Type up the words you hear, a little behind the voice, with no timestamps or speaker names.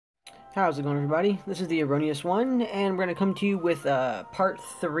How's it going, everybody? This is the Erroneous One, and we're going to come to you with part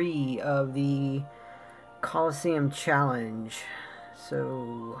 3 of the Coliseum Challenge.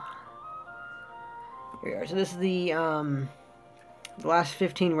 So, here we are. So this is the last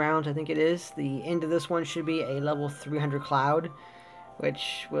 15 rounds, I think it is. The end of this one should be a level 300 Cloud,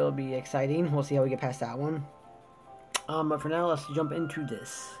 which will be exciting. We'll see how we get past that one. But for now, let's jump into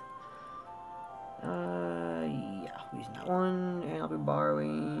this. Yeah, using that one, and I'll be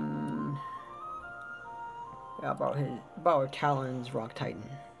borrowing... Yeah, I'll borrow Talon's Rock Titan.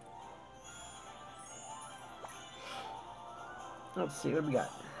 Let's see, what do we got?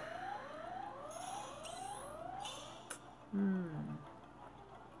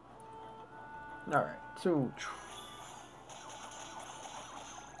 Alright, so...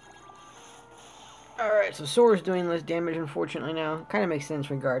 Alright, so Sora's doing less damage, unfortunately, now. Kind of makes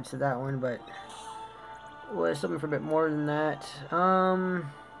sense in regards to that one, but... was something for a bit more than that.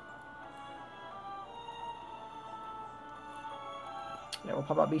 Yeah, we'll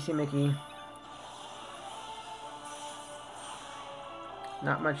pop out BC Mickey.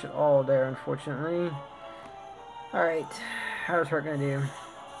 Not much at all there, unfortunately. Alright, how's Hurt gonna do?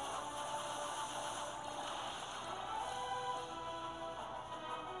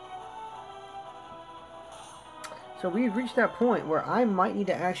 So we've reached that point where I might need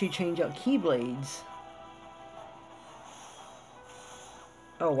to actually change out Keyblades.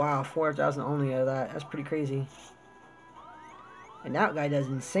 Oh wow, 4,000 only out of that. That's pretty crazy. And that guy does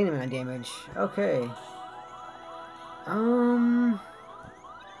an insane amount of damage. Okay.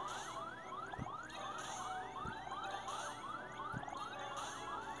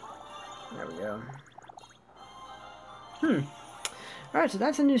 There we go. Alright, so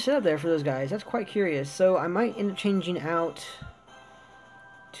that's a new setup there for those guys. That's quite curious. So I might end up changing out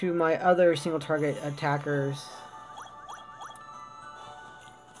to my other single target attackers.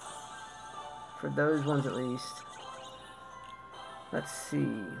 For those ones at least. Let's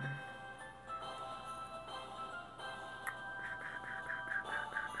see.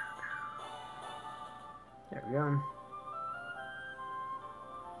 There we go.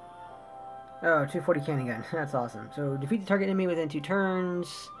 Oh, 240 cannon gun. That's awesome. So, defeat the target enemy within 2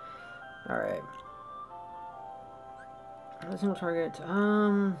 turns. Alright. A single target.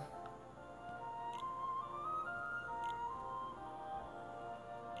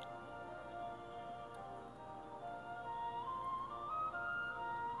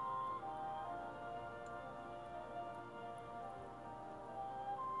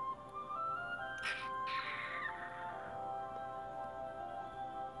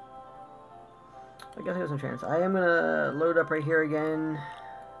 I guess I got some chance. I am gonna load up right here again.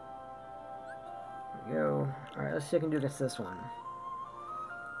 There we go. Alright, let's see what I can do against this one.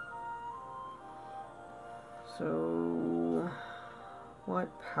 So, what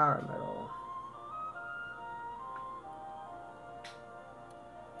power metal?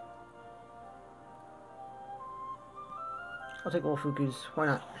 I'll take Wolfuku's. Why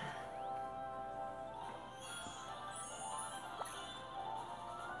not?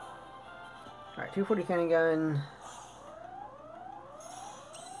 Alright, 240 cannon gun.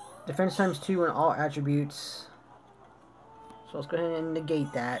 Defense times 2 on all attributes. So let's go ahead and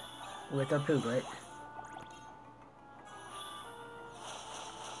negate that with our Puglet.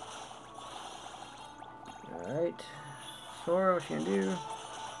 Alright. Sora, what's she gonna do?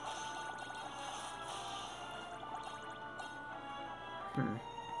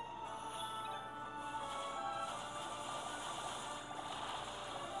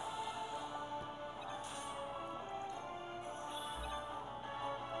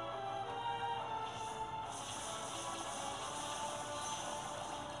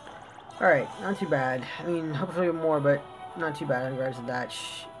 Alright, not too bad. I mean, hopefully more, but not too bad in regards to that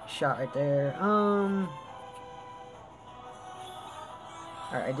shot right there. Alright,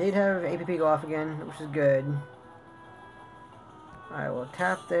 I did have APP go off again, which is good. I will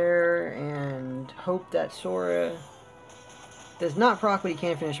tap there and hope that Sora does not proc, but he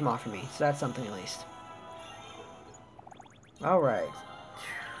can finish him off for me. So that's something at least. Alright.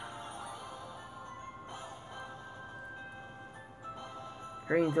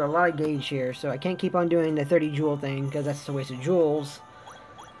 Draining through a lot of gauge here, so I can't keep on doing the 30 jewel thing because that's a waste of jewels.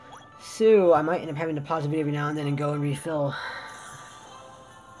 So I might end up having to pause the video every now and then and go and refill.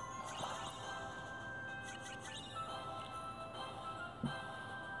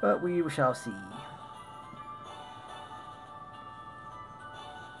 But we shall see.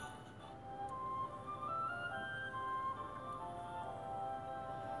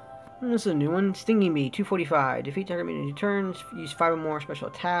 This is a new one. Stinging Bee, 245. Defeat target in 2 turns. Use 5 or more special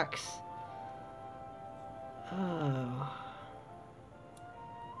attacks. Oh.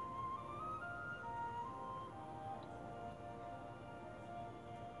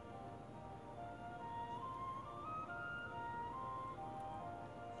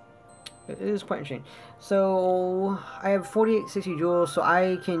 It is quite interesting. So I have 4860 jewels, so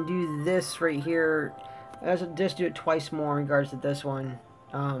I can do this right here. I'll just do it twice more in regards to this one.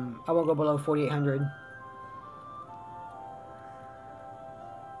 I won't go below 4800.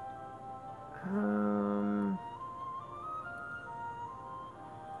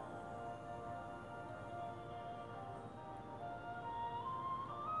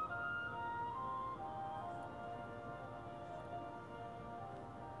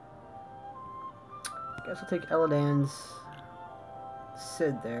 Guess I'll take Eladan's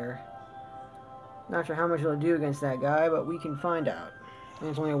Sid there. Not sure how much it'll do against that guy, but we can find out. And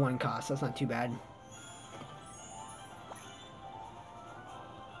it's only a 1 cost, so that's not too bad.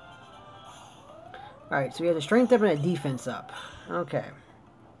 Alright, so we have a strength up and a defense up. Okay.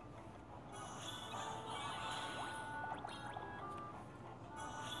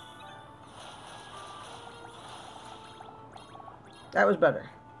 That was better.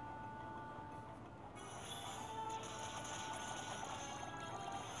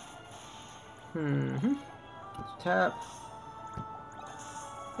 Let's tap.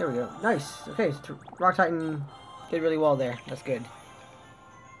 There we go. Nice. Okay, so Rock Titan did really well there. That's good.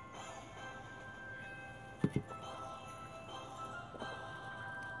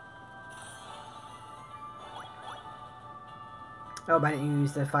 Oh, but I didn't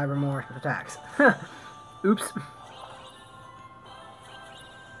use the 5 or more attacks. Oops.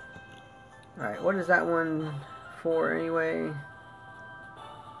 Alright, what is that one for anyway?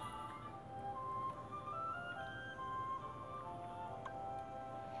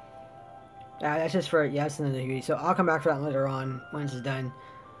 That's just for, yeah, that's another beauty. So I'll come back for that later on when it's done.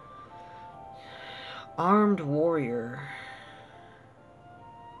 Armed Warrior.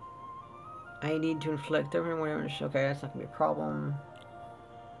 I need to inflict everyone damage. Okay, that's not gonna be a problem.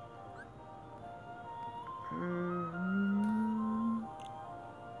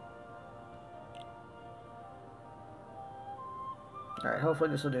 Alright, hopefully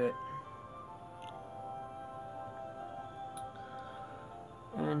this will do it.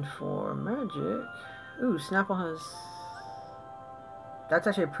 And for magic, ooh, Snapple has. That's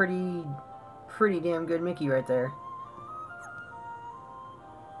actually a pretty damn good Mickey right there.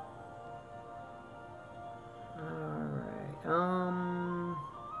 Alright,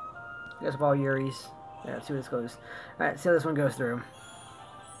 I guess all Yuri's. Yeah, let's see where this goes. Alright, see how this one goes through.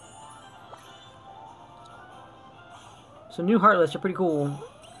 So new Heartless are pretty cool.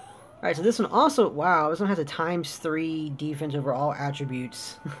 Alright, so this one also, wow, this one has a ×3 defense over all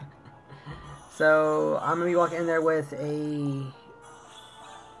attributes. So I'm going to be walking in there with a,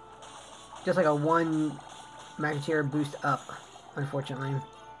 just like a 1 Magneteer boost up, unfortunately.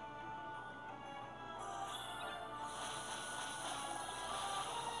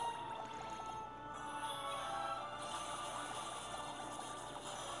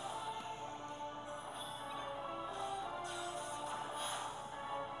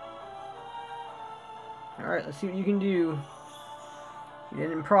 Alright, let's see what you can do. You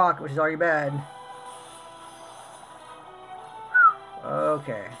didn't proc, which is already bad.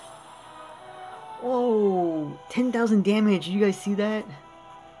 Okay. Whoa! 10,000 damage. You guys see that?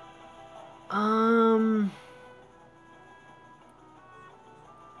 I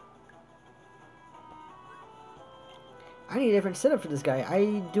need a different setup for this guy.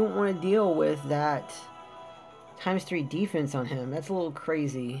 I don't want to deal with that ×3 defense on him. That's a little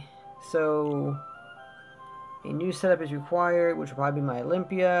crazy. So a new setup is required, which will probably be my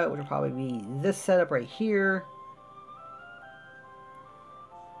Olympia, which will probably be this setup right here.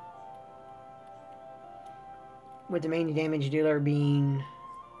 With the main damage dealer being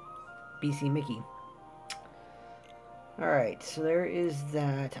BC Mickey. Alright, so there is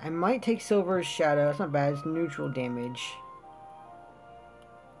that. I might take Silver's Shadow. That's not bad. It's neutral damage.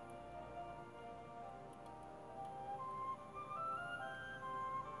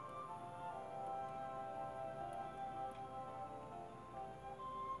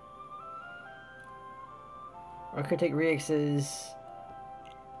 Or I could take Rix's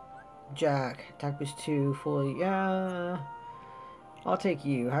Jack. Attack boost 2 fully. Yeah. I'll take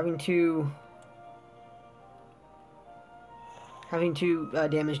you. Having two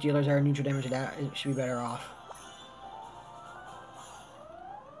damage dealers that are neutral damage to that, it should be better off.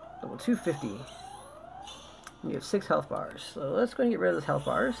 Level 250. You have 6 health bars. So let's go and get rid of those health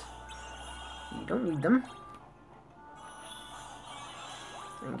bars. You don't need them.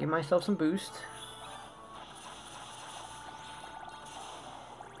 And give myself some boost.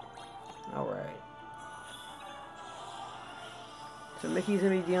 Alright. So Mickey's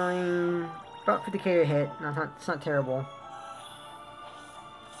going to be dealing about 50k a hit. No, it's not terrible.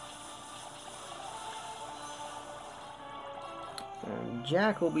 And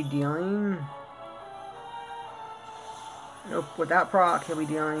Jack will be dealing... Nope, without proc, he'll be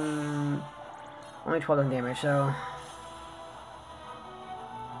dealing only 12 damage, so...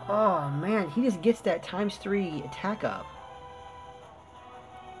 Oh, man, he just gets that ×3 attack up.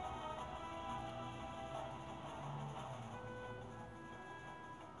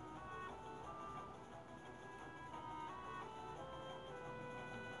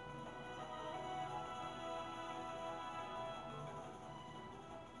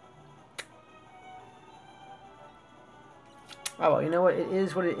 Oh, well, you know what? It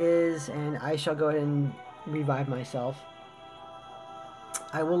is what it is, and I shall go ahead and revive myself.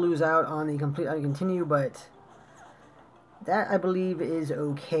 I will lose out on the complete uncontinue, but that, I believe, is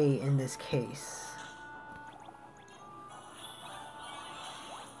okay in this case.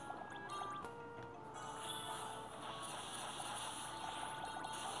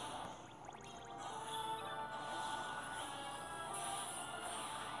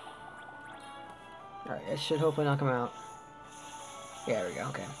 Alright, that should hopefully knock him out. Yeah, there we go,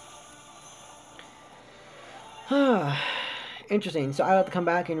 okay. Interesting. So I'll have to come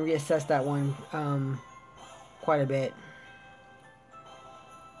back and reassess that one quite a bit.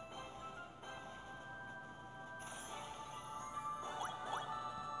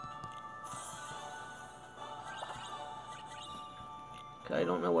 I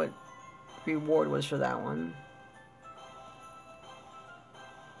don't know what reward was for that one.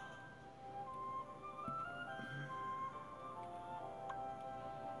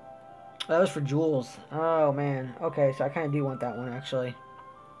 That was for jewels. Oh, man. Okay, so I kind of do want that one, actually.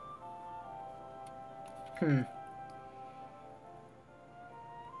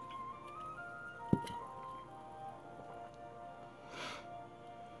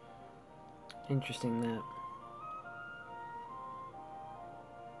 Interesting, that.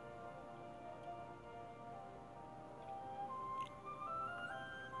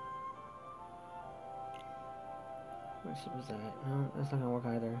 What was that? No, that's not gonna work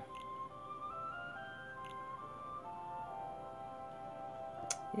either.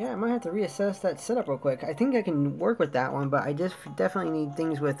 Yeah, I might have to reassess that setup real quick. I think I can work with that one, but I just definitely need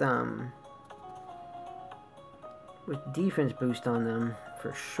things with defense boost on them,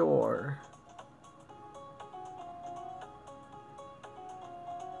 for sure.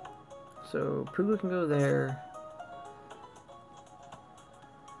 So, Puga can go there.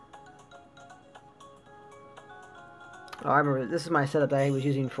 Oh, I remember, this is my setup that I was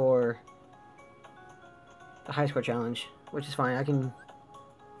using for the high score challenge, which is fine. I can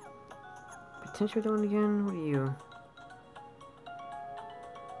potentially do it again. What are you?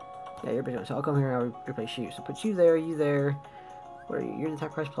 Yeah, you're busy. So I'll come here and I'll replace you. So put you there, you there. What are you? You're the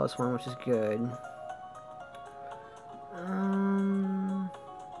attack price +1, which is good.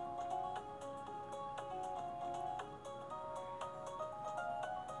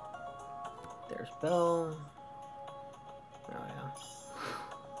 There's Bell. Oh, yeah.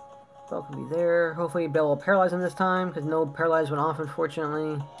 Bell can be there. Hopefully Bell will paralyze him this time, because no paralyze went off,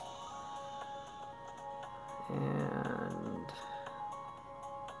 unfortunately. And...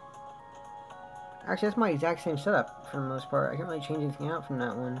 actually, that's my exact same setup, for the most part. I can't really change anything out from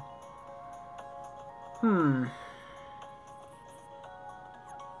that one.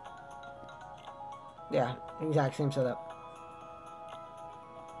 Yeah, exact same setup.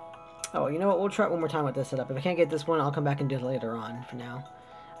 Oh, you know what? We'll try it one more time with this setup. If I can't get this one, I'll come back and do it later on, for now.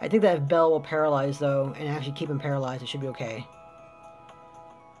 I think that if Bell will paralyze, though, and actually keep him paralyzed, it should be okay.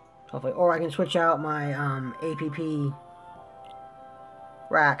 Hopefully. Or I can switch out my APP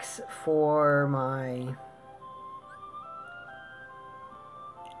racks for my...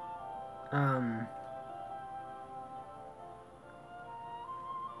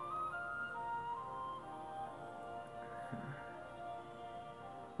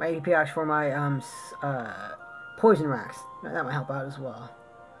 my APP racks for my poison racks. That might help out as well.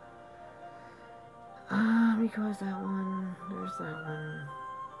 Because that one, there's that one.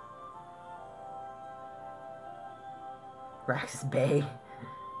 Rax's Bay.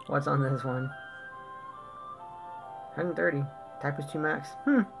 What's on this one? 130. Attack +2 max.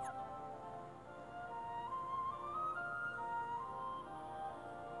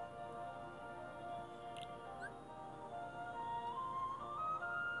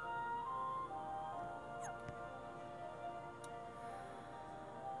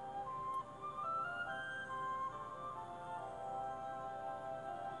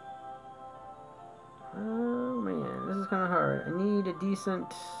 Kind of hard. I need a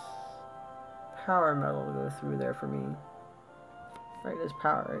decent power medal to go through there for me. Right, there's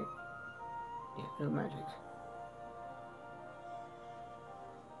power, right? Yeah, no magic.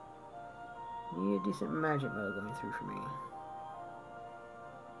 Need a decent magic medal going through for me.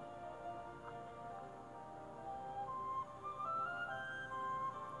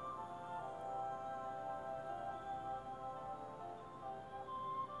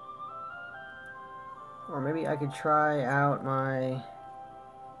 Or maybe I could try out my...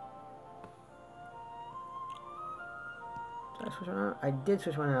 Did I switch one out? I did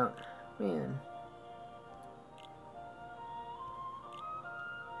switch one out. Man.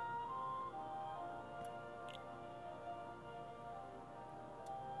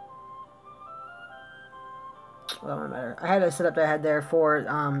 Well, that doesn't matter. I had a setup that I had there for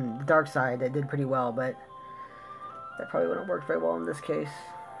the dark side that did pretty well, but that probably wouldn't work very well in this case.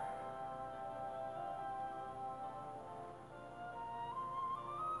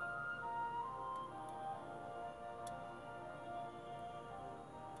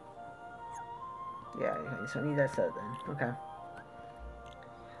 Yeah, okay, so I need that set then. Okay.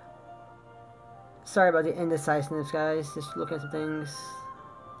 Sorry about the indecisiveness, guys. Just looking at some things.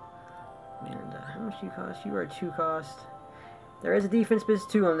 And how much do you cost? You are 2 cost. There is a defense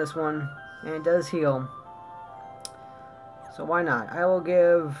boost 2 on this one, and it does heal. So why not? I will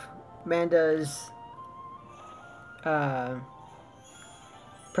give Manda's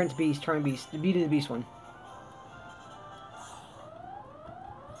Prince Beast, Charming Beast, the Beauty of the Beast one.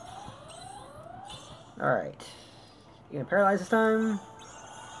 Alright. You gonna paralyze this time?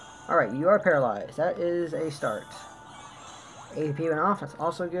 Alright, you are paralyzed. That is a start. AP went off, that's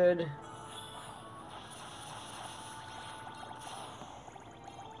also good.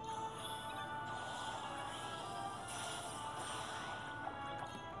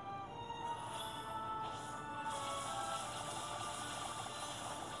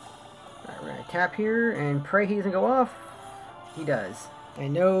 Alright, we're gonna tap here and pray he doesn't go off. He does.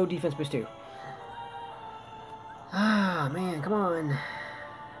 And no defense boost 2. Ah, man, come on.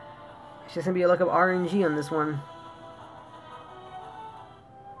 It's just gonna be a look of RNG on this one.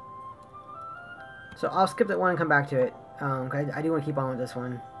 So I'll skip that one and come back to it. I do want to keep on with this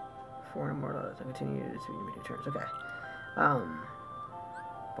one. 4 immortals. I continue to 2 turns. Okay. Boom,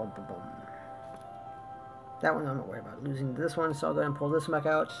 boom, boom. That one I'm not worried about losing this one, so I'll go ahead and pull this back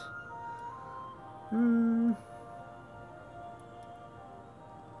out.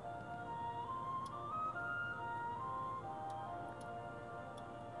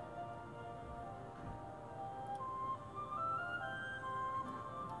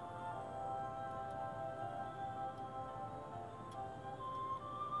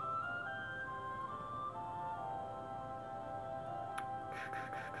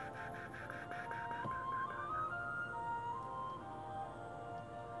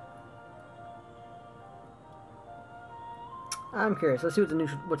 I'm curious. Let's see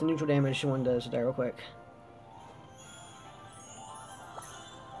what the neutral damage one does there real quick.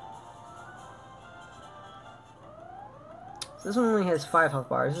 So this one only has 5 health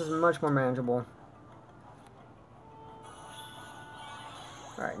bars. This is much more manageable.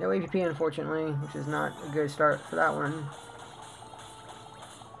 Alright, no APP unfortunately, which is not a good start for that one.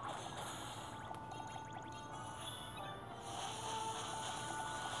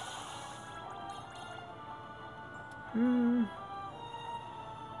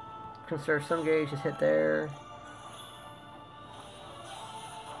 Conserve some gauge, just hit there.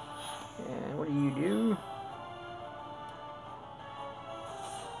 And what do?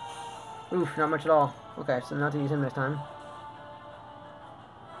 Oof, not much at all. Okay, so not to use him this time.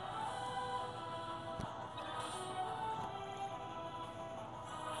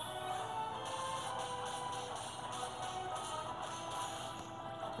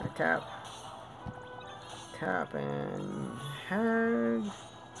 Tap. Tap and hag.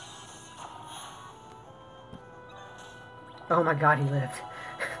 Oh my god, he lived.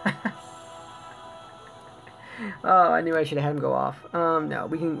 Oh, I knew I should have had him go off. No,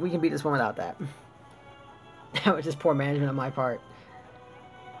 we can beat this one without that. That was just poor management on my part.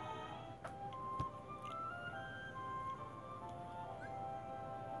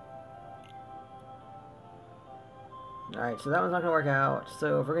 Alright, so that one's not gonna work out.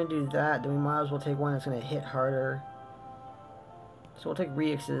 So if we're gonna do that, then we might as well take one that's gonna hit harder. So we'll take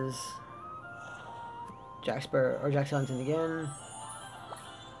Reex's Jack Skellington again.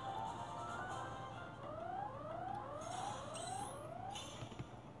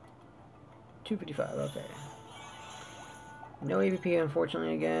 $255, okay. No AVP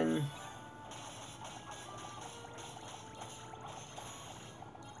unfortunately again.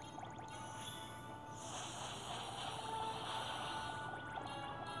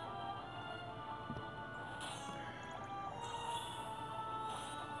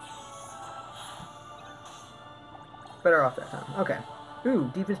 Better off that time. Okay.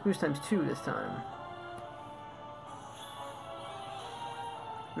 Ooh, defense boost times 2 this time.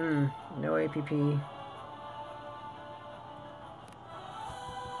 No APP.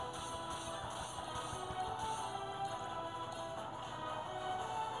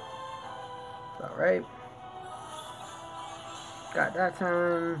 Alright. Got that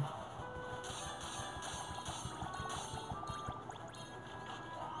time.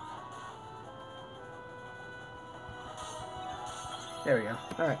 There we go.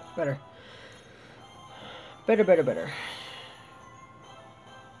 Alright, better. Better.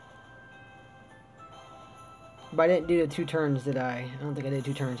 But I didn't do the 2 turns, did I? I don't think I did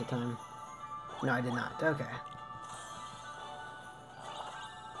 2 turns at a time. No, I did not. Okay.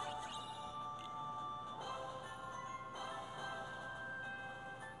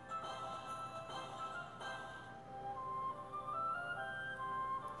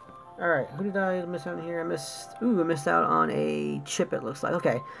 Alright, who did I miss out on here? I missed out on a chip, it looks like.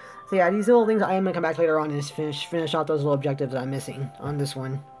 Okay. So yeah, these little things I am going to come back later on and just finish off those little objectives that I'm missing on this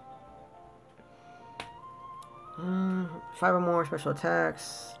one. 5 or more special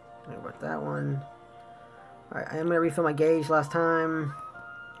attacks. What about that one? Alright, I'm going to refill my gauge last time.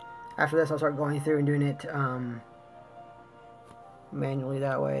 After this, I'll start going through and doing it manually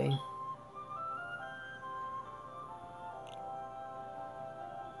that way.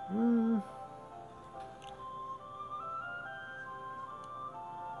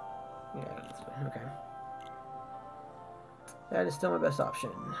 Yeah, okay. That is still my best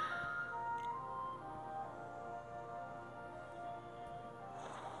option.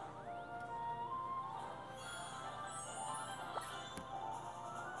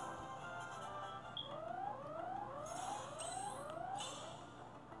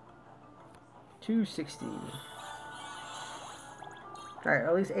 $260. Alright,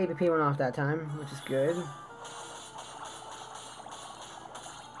 at least APP went off that time, which is good.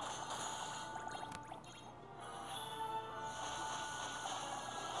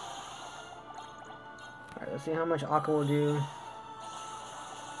 Alright, let's see how much Aqua will do.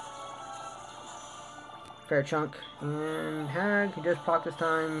 Fair chunk. And Hag, who just proc this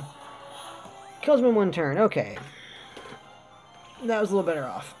time. Kills him in 1 turn. Okay. That was a little better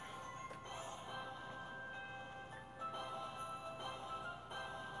off.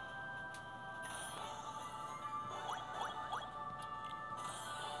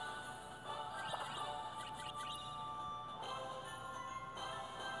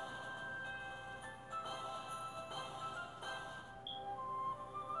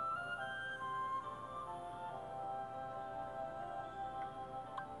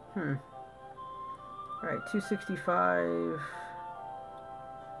 Alright, 265.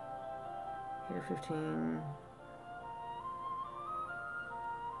 Here, 15.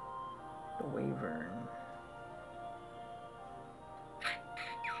 The Wyvern.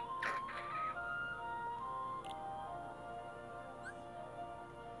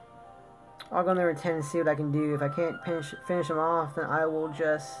 I'll go in there at 10 and see what I can do. If I can't finish them off, then I will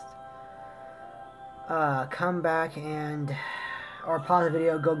just come back and or pause the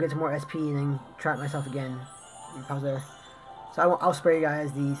video, go get some more SP, and then try it myself again. Pause there. So I'll spare you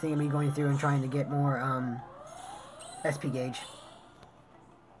guys the thing of me going through and trying to get more SP gauge.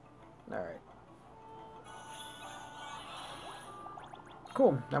 Alright.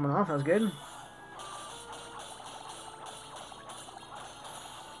 Cool. That went off. That was good.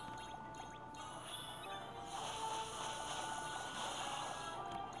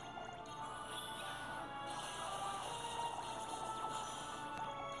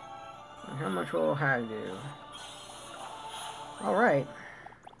 How much will Hag do? Alright.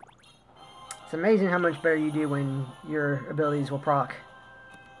 It's amazing how much better you do when your abilities will proc.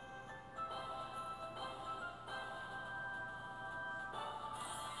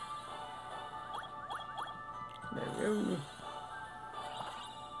 There we go.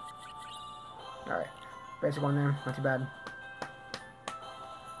 Alright. Basic one there. Not too bad.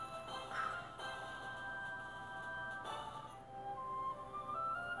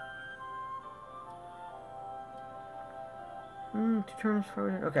 Two turns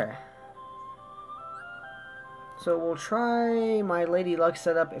forward. Okay. So we'll try my Lady Luck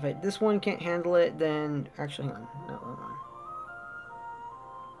setup. If this one can't handle it, then actually, hang on. No, wrong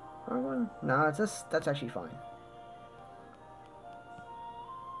one. Wrong one? No, that's actually fine.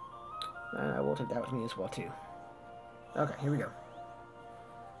 And I will take that with me as well too. Okay, here we go.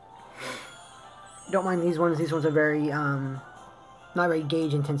 Don't mind these ones. These ones are very not very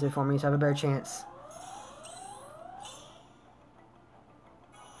gauge intensive for me, so I have a better chance.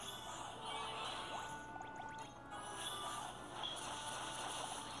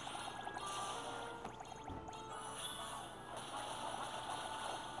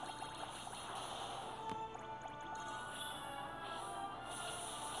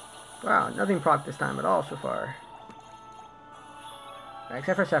 Wow, nothing proc this time at all so far.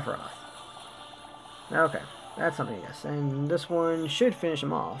 Except for Sephiroth. Okay, that's something, I guess. And this one should finish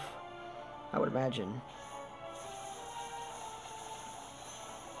him off, I would imagine.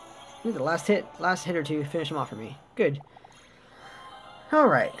 The last hit or two, finish him off for me. Good.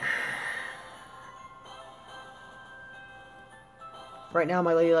 Alright. Right now,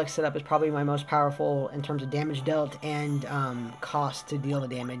 my Lady Luck setup is probably my most powerful in terms of damage dealt and cost to deal the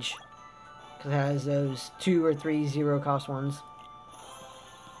damage. Because it has those 2 or 3 zero cost ones.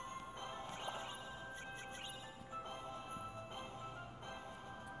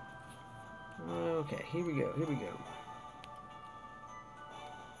 Okay, here we go, here we go.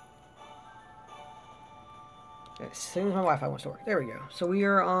 As soon as my Wi-Fi wants to work. There we go. So we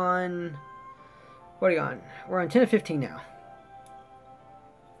are on... What are you on? We're on 10 of 15 now.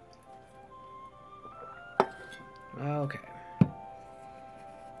 Okay.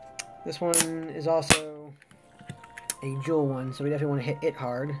 This one is also a jewel one, so we definitely want to hit it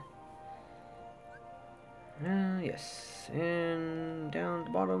hard. Yes. And down the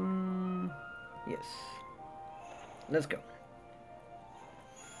bottom. Yes. Let's go.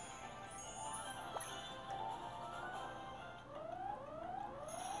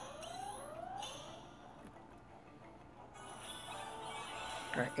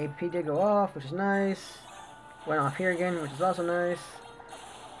 Alright, AP did go off, which is nice. Went off here again, which is also nice.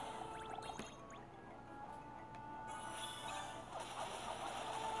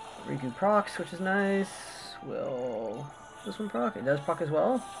 Riku procs, which is nice. Will this one proc? It does proc as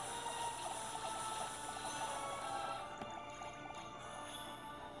well.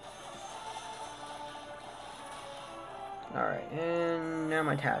 Alright, and now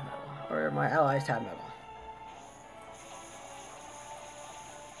my tab medal. Or my allies tab medal.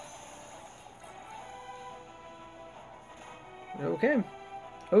 Okay.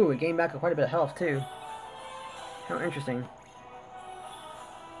 Oh, it gained back quite a bit of health, too. How interesting.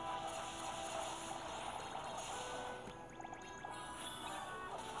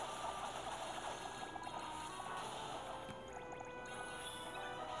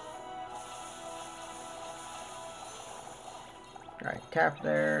 Alright, tap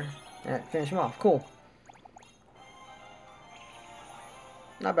there. And finish him off. Cool.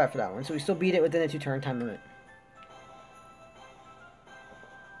 Not bad for that one. So we still beat it within the 2-turn time limit.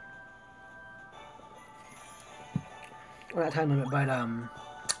 Well, not time limit, but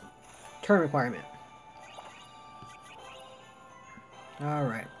turn requirement.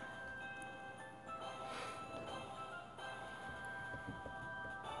 Alright.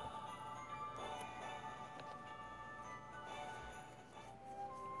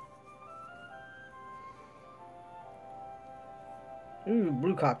 Ooh,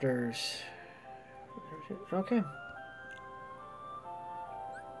 blue copters. Okay.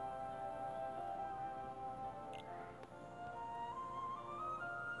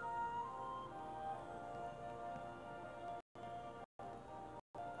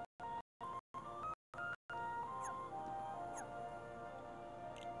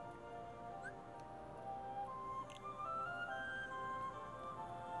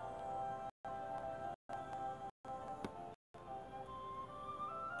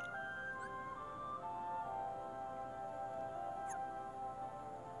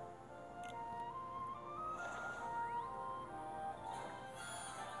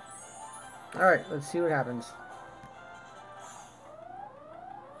 Alright, let's see what happens.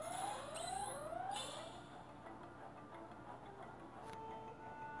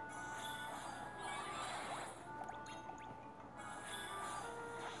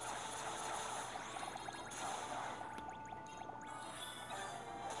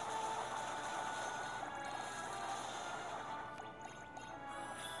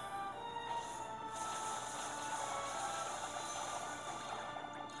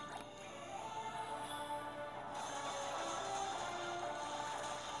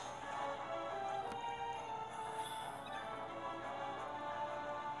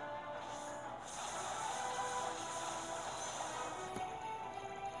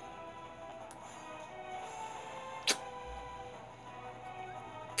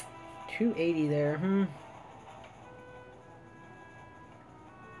 $280 there,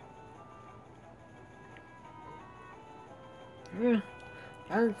 Yeah,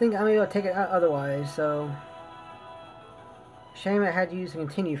 I don't think I'm able to take it out otherwise, so... Shame I had to use a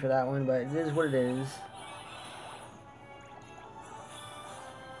continue for that one, but it is what it is.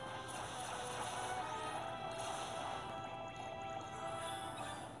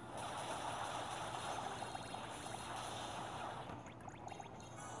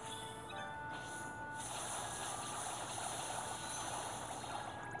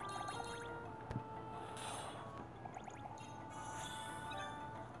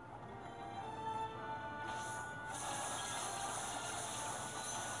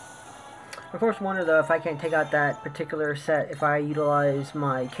 I of course wonder though if I can't take out that particular set if I utilize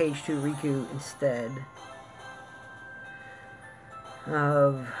my Cage 2 Riku instead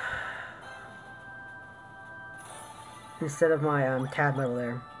of my tab level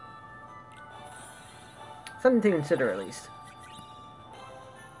there. Something to consider at least.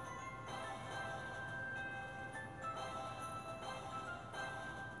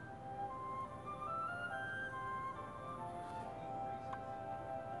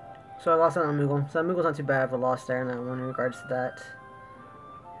 So I lost on Moogle. So Moogle's not too bad of a loss there in that one in regards to that.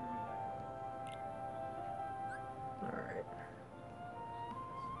 Alright.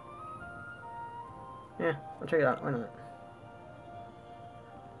 Yeah, I'll check it out. Why not?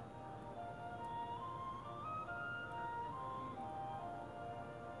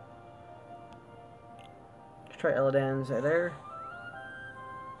 Let's try Illidan's right there.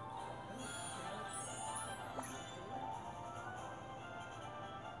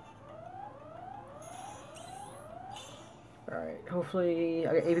 Alright, hopefully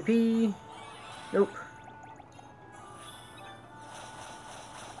I get AVP. Nope.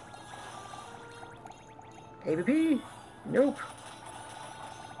 AVP? Nope.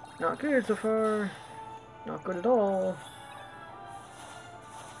 Not good so far. Not good at all.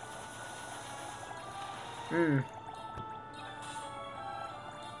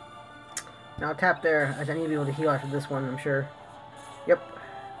 Now tap there, as I need to be able to heal after this one, I'm sure. Yep.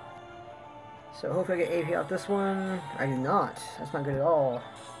 So hopefully I get AP out this one. I do not. That's not good at all.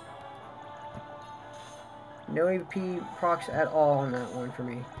 No AP procs at all on that one for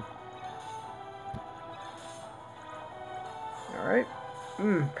me. Alright.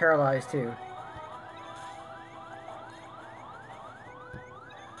 Paralyzed too.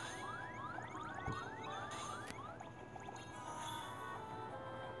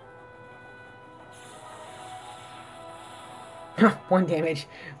 One damage.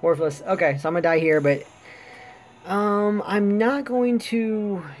 Worthless. Okay, so I'm gonna die here, but I'm not going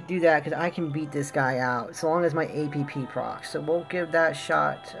to do that because I can beat this guy out so long as my APP procs. So we'll give that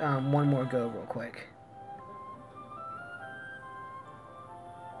shot one more go real quick.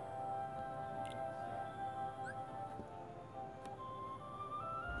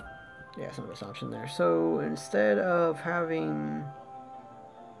 Yeah, some of this option there. So instead of having...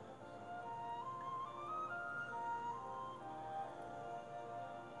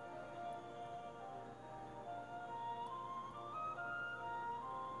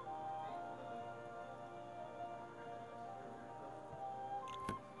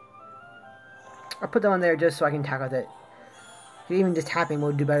 I'll put that on there just so I can tackle with it. Even just tapping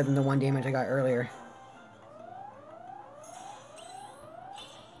would do better than the 1 damage I got earlier.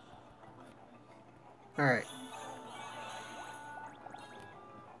 Alright.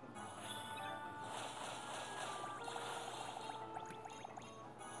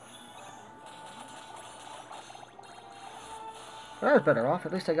 That was better off.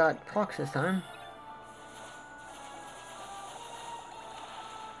 At least I got procs this time.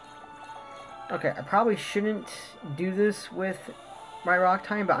 Okay, I probably shouldn't do this with my Rock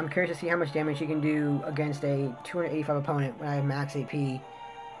Time, but I'm curious to see how much damage you can do against a 285 opponent when I have max AP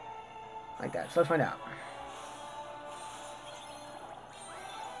like that. So let's find out.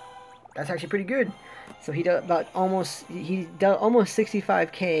 That's actually pretty good. So he dealt almost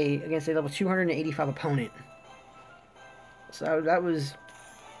 65k against a level 285 opponent. So that was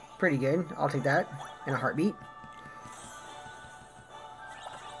pretty good. I'll take that in a heartbeat.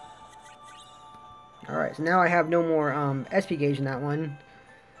 Alright, so now I have no more SP gauge in that one.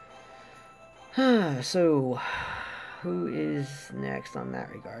 So, who is next on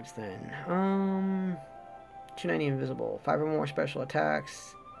that regards then? 290 invisible. 5 or more special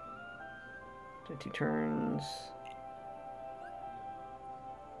attacks. 2 turns.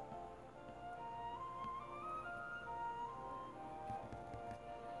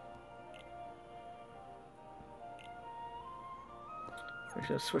 I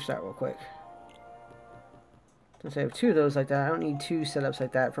should switch that real quick. Since I have 2 of those like that, I don't need 2 setups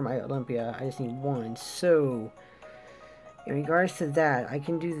like that for my Olympia. I just need 1. So, in regards to that, I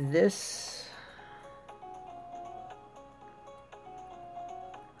can do this.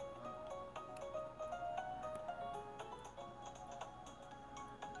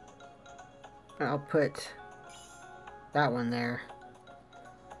 And I'll put that one there.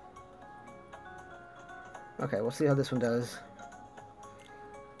 Okay, we'll see how this one does.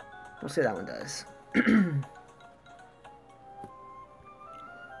 We'll see how that one does.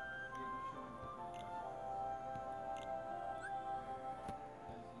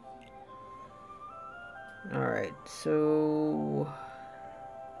 Alright, so I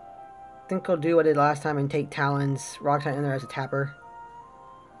think I'll do what I did last time and take Talon's Rock Titan in there as a tapper.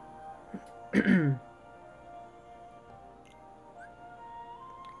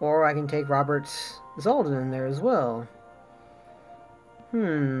 Or I can take Robert's Zolden in there as well.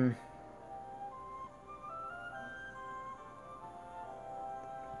 Why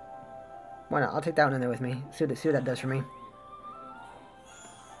not? I'll take that one in there with me. See what that does for me.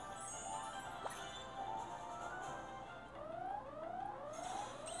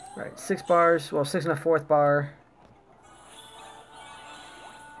 Right, 6 bars. Well, 6 and a fourth bar.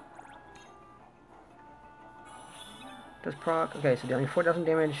 Does proc. Okay, so dealing 4,000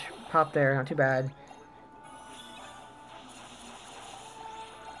 damage. Pop there, not too bad.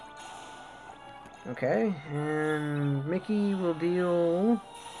 Okay, and Mickey will deal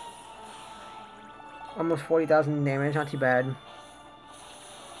almost 40,000 damage, not too bad.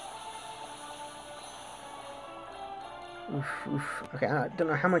 Oof, oof. Okay, I don't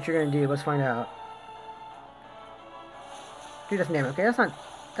know how much you're gonna do. Let's find out. 2,000 damage. Okay, that's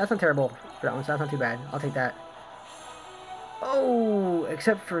not terrible for that one. So that's not too bad. I'll take that. Oh,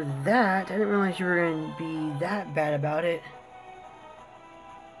 except for that, I didn't realize you were gonna be that bad about it.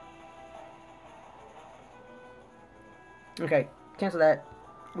 Okay, cancel that.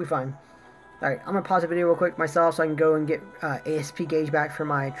 We fine. Alright, I'm gonna pause the video real quick myself so I can go and get ASP gauge back for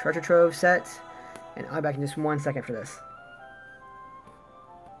my treasure trove set. And I'll be back in just 1 second for this.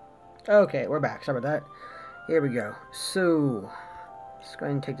 Okay, we're back. Sorry about that. Here we go. So, let's go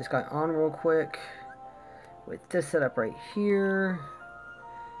ahead and take this guy on real quick. With this setup right here.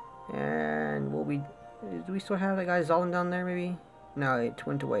 And do we still have that guy Zolden down there maybe? No, it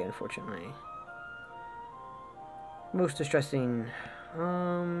went away unfortunately. Most distressing.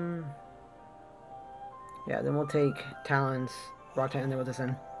 Yeah, then we'll take Talon's Rock Titan there with us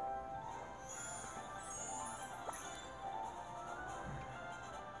in.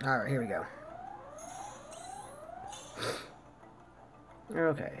 Alright, here we go.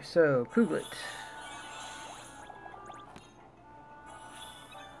 Okay, so Puglet.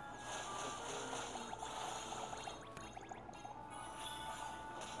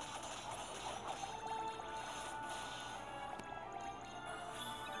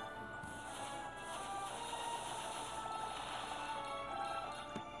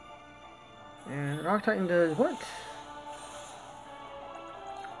 And Rock Titan does what?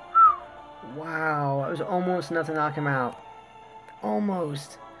 Wow, it was almost enough to knock him out.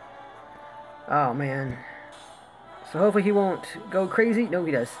 Almost. Oh, man. So hopefully he won't go crazy. No,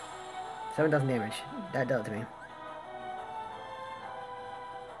 he does. 7,000 damage. That does it to me.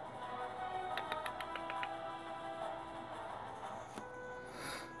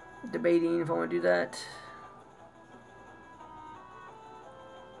 Debating if I want to do that.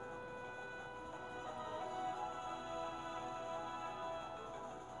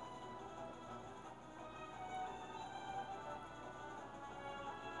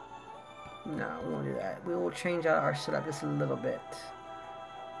 No, we won't do that. We will change out our setup just a little bit.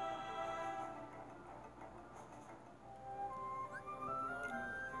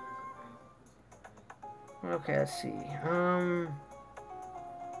 Okay, let's see.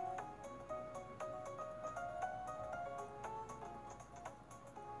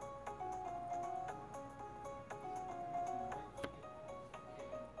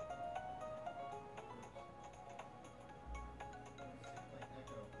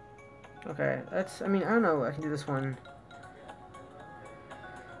 Okay, I mean, I don't know, I can do this one.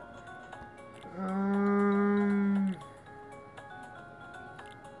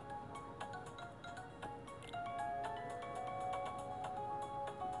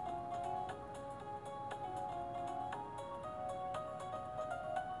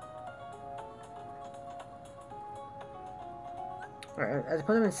 Alright, as I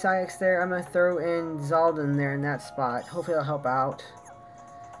put him in Syx there, I'm going to throw in Zolden there in that spot. Hopefully it'll help out.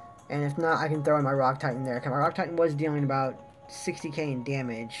 And if not, I can throw in my Rock Titan there. Because my Rock Titan was dealing about 60k in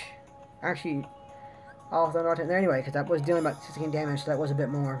damage. Actually, I'll throw the Rock Titan there anyway, because that was dealing about 60k in damage, so that was a bit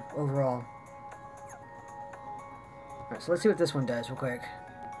more overall. Alright, so let's see what this one does real quick.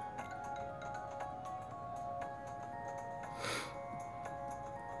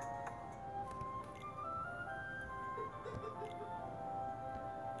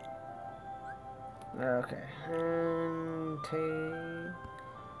 Okay, and take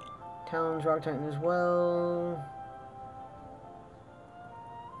Talon's Rock Titan as well.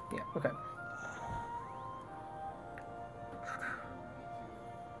 Yeah, okay.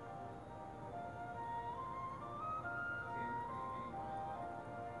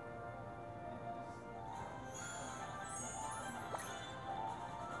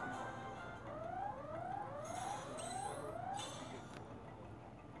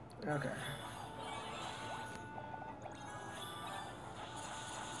 Okay.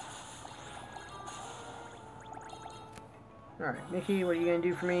 Alright, Mickey, what are you gonna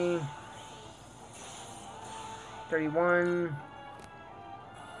do for me? 31.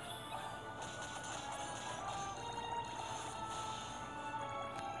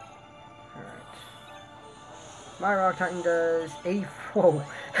 Alright. My Rock Titan does 84. Whoa.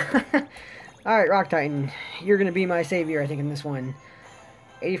 Alright, Rock Titan. You're gonna be my savior, I think, in this one.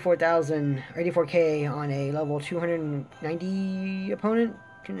 84,000, 84k on a level 290 opponent?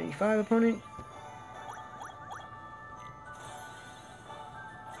 295 opponent?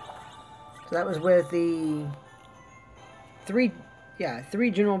 So that was with the three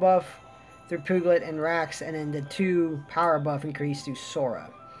general buff through Puglet and Rax, and then the 2 power buff increase through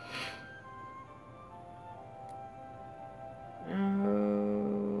Sora.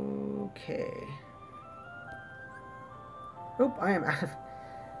 Okay. Oop, I am out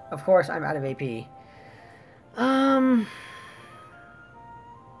of course, I'm out of AP.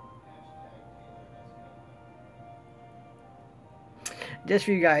 Just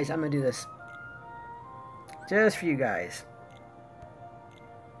for you guys, I'm gonna do this. Just for you guys.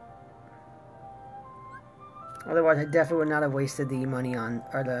 Otherwise, I definitely would not have wasted the money on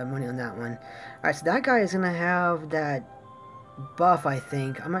that one. Alright, so that guy is gonna have that buff, I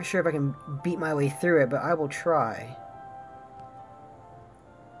think. I'm not sure if I can beat my way through it, but I will try.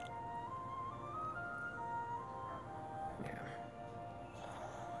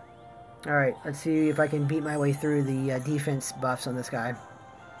 Alright, let's see if I can beat my way through the defense buffs on this guy.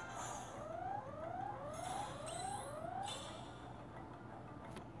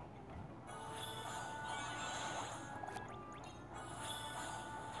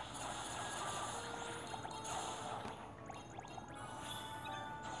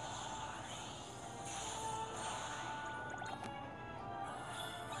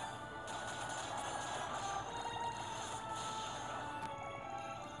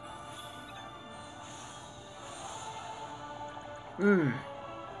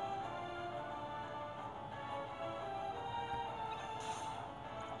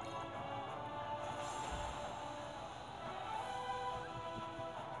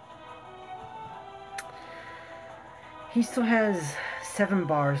 He still has 7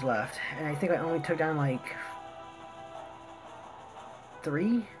 bars left, and I think I only took down like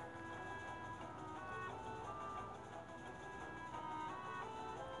 3?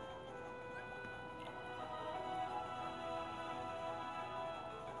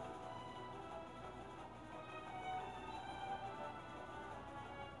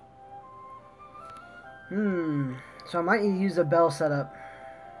 So I might need to use the bell setup.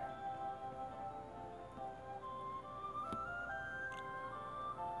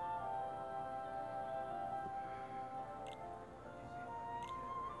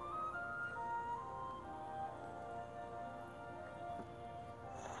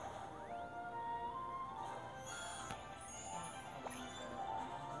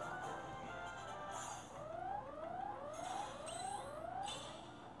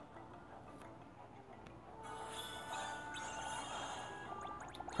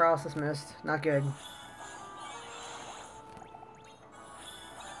 Paralysis missed. Not good.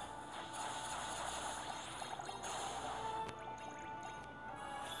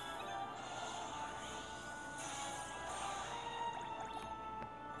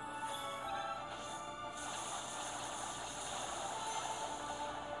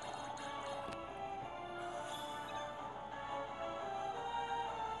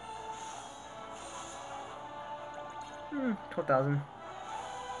 Hmm, 12,000.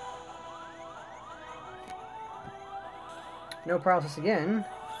 No paralysis again.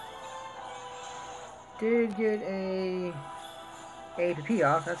 Did get a APP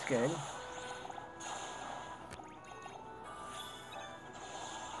off, that's good.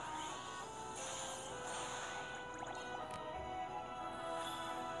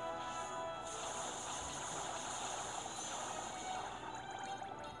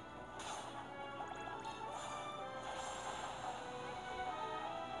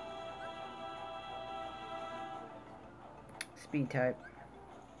 Speed type.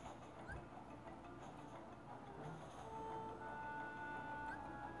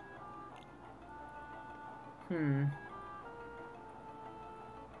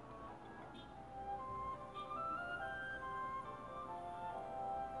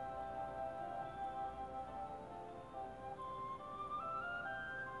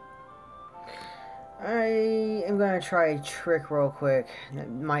 I am going to try a trick real quick that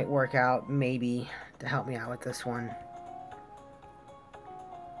might work out, maybe, to help me out with this one.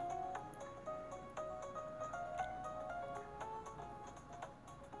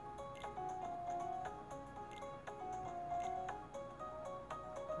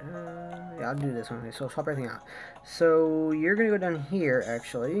 Yeah, I'll do this one. Okay, so I'll swap everything out. So you're gonna go down here,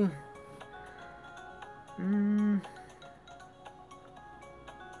 actually.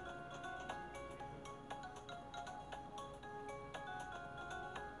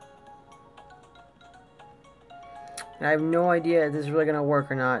 I have no idea if this is really gonna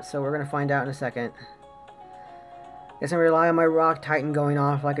work or not, so we're gonna find out in a second. Guess I'm gonna rely on my Rock Titan going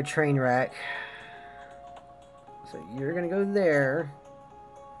off like a train wreck. So you're gonna go there.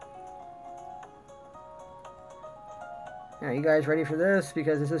 Are you guys ready for this?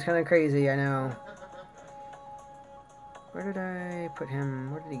 Because this is kind of crazy, I know. Where did I put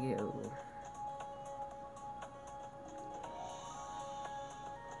him? Where did he go?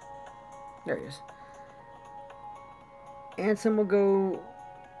 There he is. Ansem will go...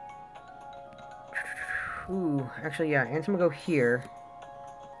 Ooh, actually, yeah, Ansem will go here.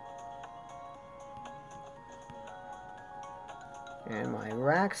 And my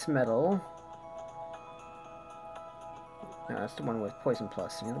Rax Metal... No, that's the one with Poison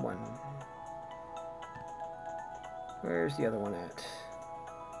Plus. The other one... Where's the other one at?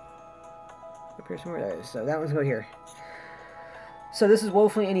 Up here somewhere. There it is. So that one's going here. So this is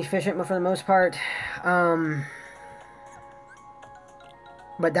woefully inefficient, but for the most part.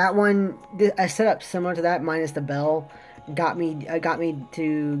 But that one, I set up similar to that, minus the bell. Got me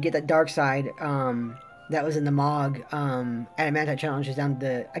to get that dark side. That was in the Mog. Adamantite challenge is down to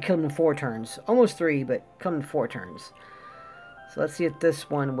the. I killed him in 4 turns, almost 3, but killed him in 4 turns. So let's see if this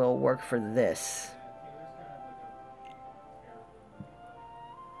one will work for this.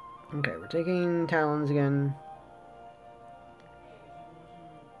 Okay, we're taking Talons again.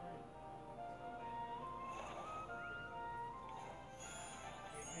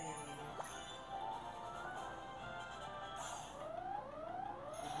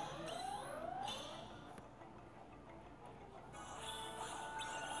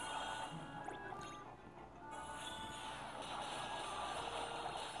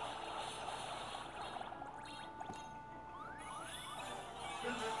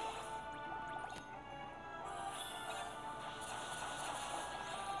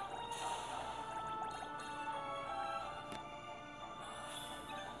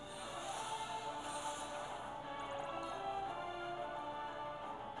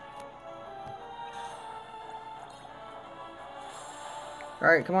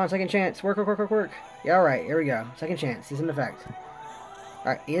 Alright, come on, second chance. Work, work, work, work, work. Yeah, alright, here we go. Second chance. He's in effect.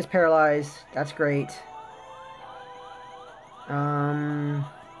 Alright, he is paralyzed. That's great.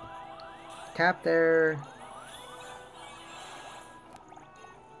 Tap there.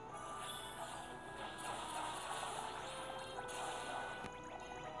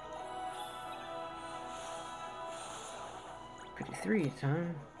 $53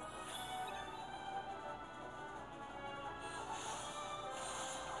 time.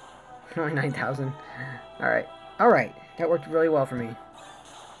 Only 9,000. Alright. Alright. That worked really well for me.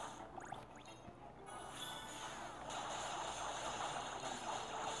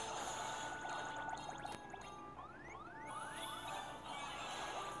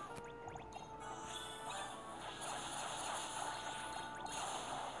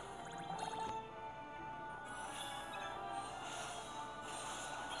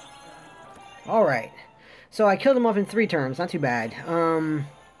 Alright. So I killed him off in 3 turns. Not too bad.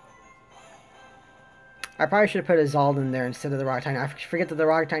 I probably should have put a Zaldin there instead of the Rock Titan. I forget that the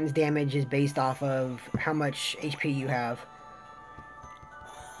Rock Titan's damage is based off of how much HP you have.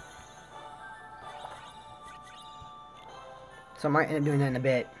 So I might end up doing that in a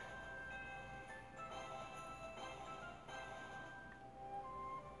bit.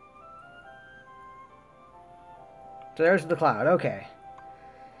 So there's the cloud. Okay.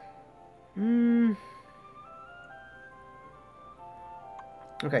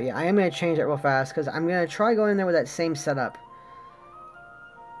 Okay, yeah, I am going to change that real fast, because I'm going to try going in there with that same setup.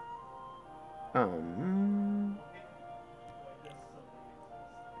 Oh,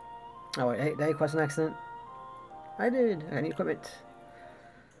 wait, did I quest an accident? I did. I need equipment.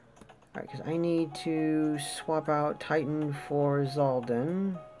 Alright, because I need to swap out Titan for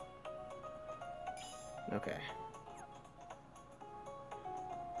Zaldin. Okay.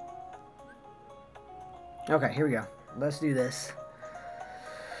 Okay, here we go. Let's do this.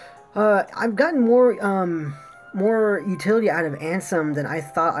 I've gotten more utility out of Ansem than I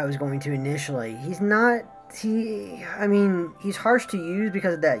thought I was going to initially. He's harsh to use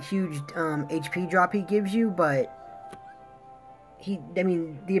because of that huge HP drop he gives you, but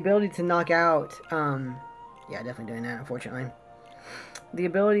the ability to knock out, yeah, definitely doing that, unfortunately. The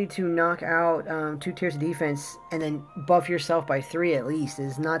ability to knock out 2 tiers of defense and then buff yourself by 3 at least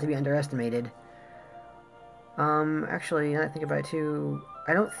is not to be underestimated. Actually, now that I think about it too,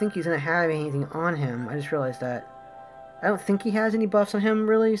 I don't think he's going to have anything on him. I just realized that. I don't think he has any buffs on him,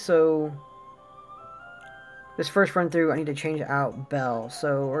 really, so... This first run through, I need to change out Bell.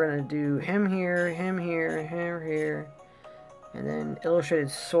 So we're going to do him here, him here, him here. And then Illustrated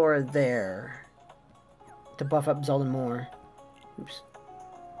Sora there. To buff up Zelda more. Oops.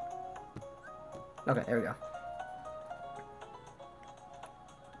 Okay, there we go.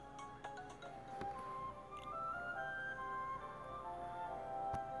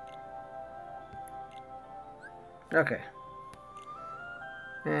 Okay.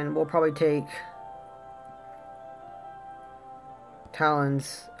 And we'll probably take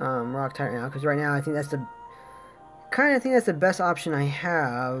Talon's Rock Tyrant now, because right now I think that's the that's the best option I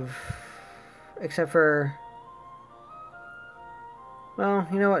have, except for, well,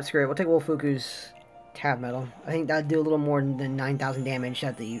 you know what, screw it, we'll take Wolfuku's Tab Metal. I think that'd do a little more than 9,000 damage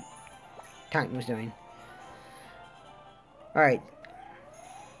that the Titan was doing. Alright.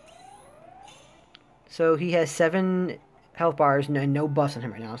 So he has 7 health bars and no buffs on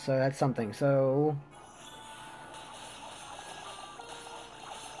him right now, so that's something. So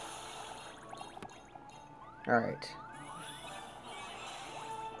alright.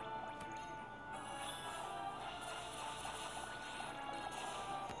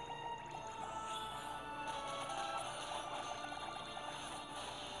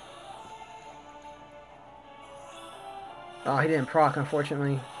 Oh, he didn't proc,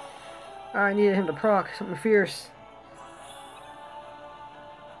 unfortunately. I needed him to proc something fierce.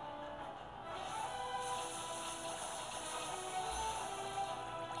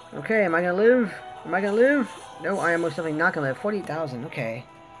 Okay, am I gonna live? Am I gonna live? No, I am most definitely not gonna live. 48,000, okay.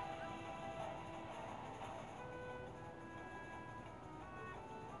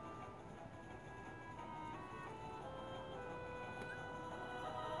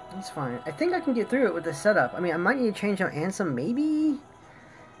 That's fine. I think I can get through it with the setup. I mean, I might need to change out Ansem, maybe?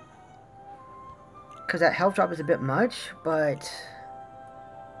 Because that health drop is a bit much, but...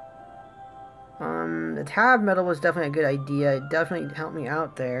 the tab metal was definitely a good idea. It definitely helped me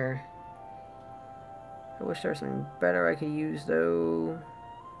out there. I wish there was something better I could use, though.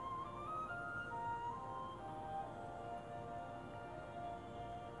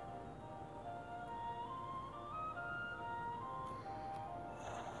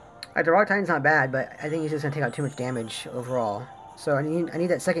 The Rock Titan's not bad, but I think he's just going to take out too much damage overall. So I need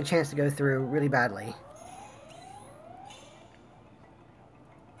that second chance to go through really badly.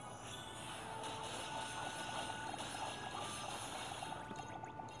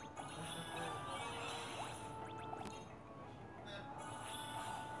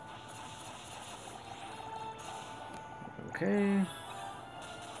 Okay.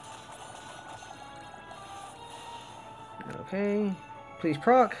 Okay. Please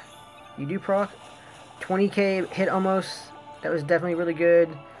proc. You do proc. 20k hit almost. That was definitely really good.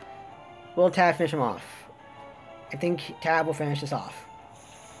 Will Tab finish him off? I think Tab will finish this off.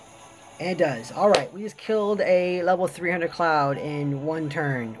 And it does. Alright, we just killed a level 300 Cloud in one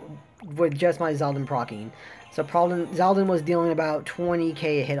turn with just my Zeldin proccing. So Zeldin was dealing about 20k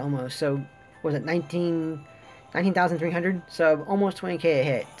a hit almost. So was it 19,300? So almost 20k a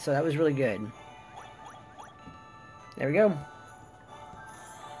hit. So that was really good. There we go.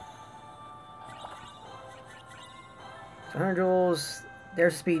 100 jewels.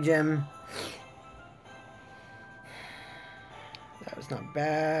 There's a speed gem. That was not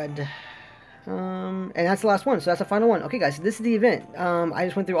bad. And that's the last one, so that's the final one. Okay, guys, so this is the event. I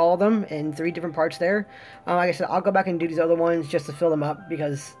just went through all of them in 3 different parts there. Like I said, I'll go back and do these other ones just to fill them up,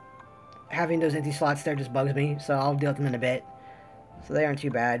 because having those empty slots there just bugs me, so I'll deal with them in a bit. So they aren't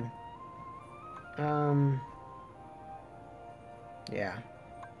too bad. Yeah.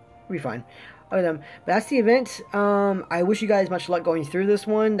 We'll be fine. But that's the event. I wish you guys much luck going through this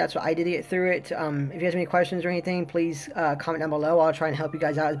one. That's what I did to get through it. If you guys have any questions or anything, please comment down below. I'll try and help you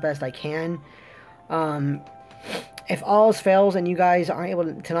guys out as best I can. If all else fails and you guys aren't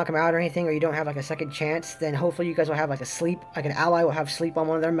able to knock them out or anything, or you don't have like a second chance, then hopefully you guys will have like a sleep, like an ally will have sleep on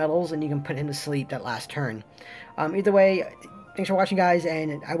one of their medals, and you can put him to sleep that last turn. Either way, thanks for watching, guys,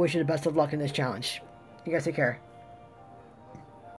 and I wish you the best of luck in this challenge. You guys take care.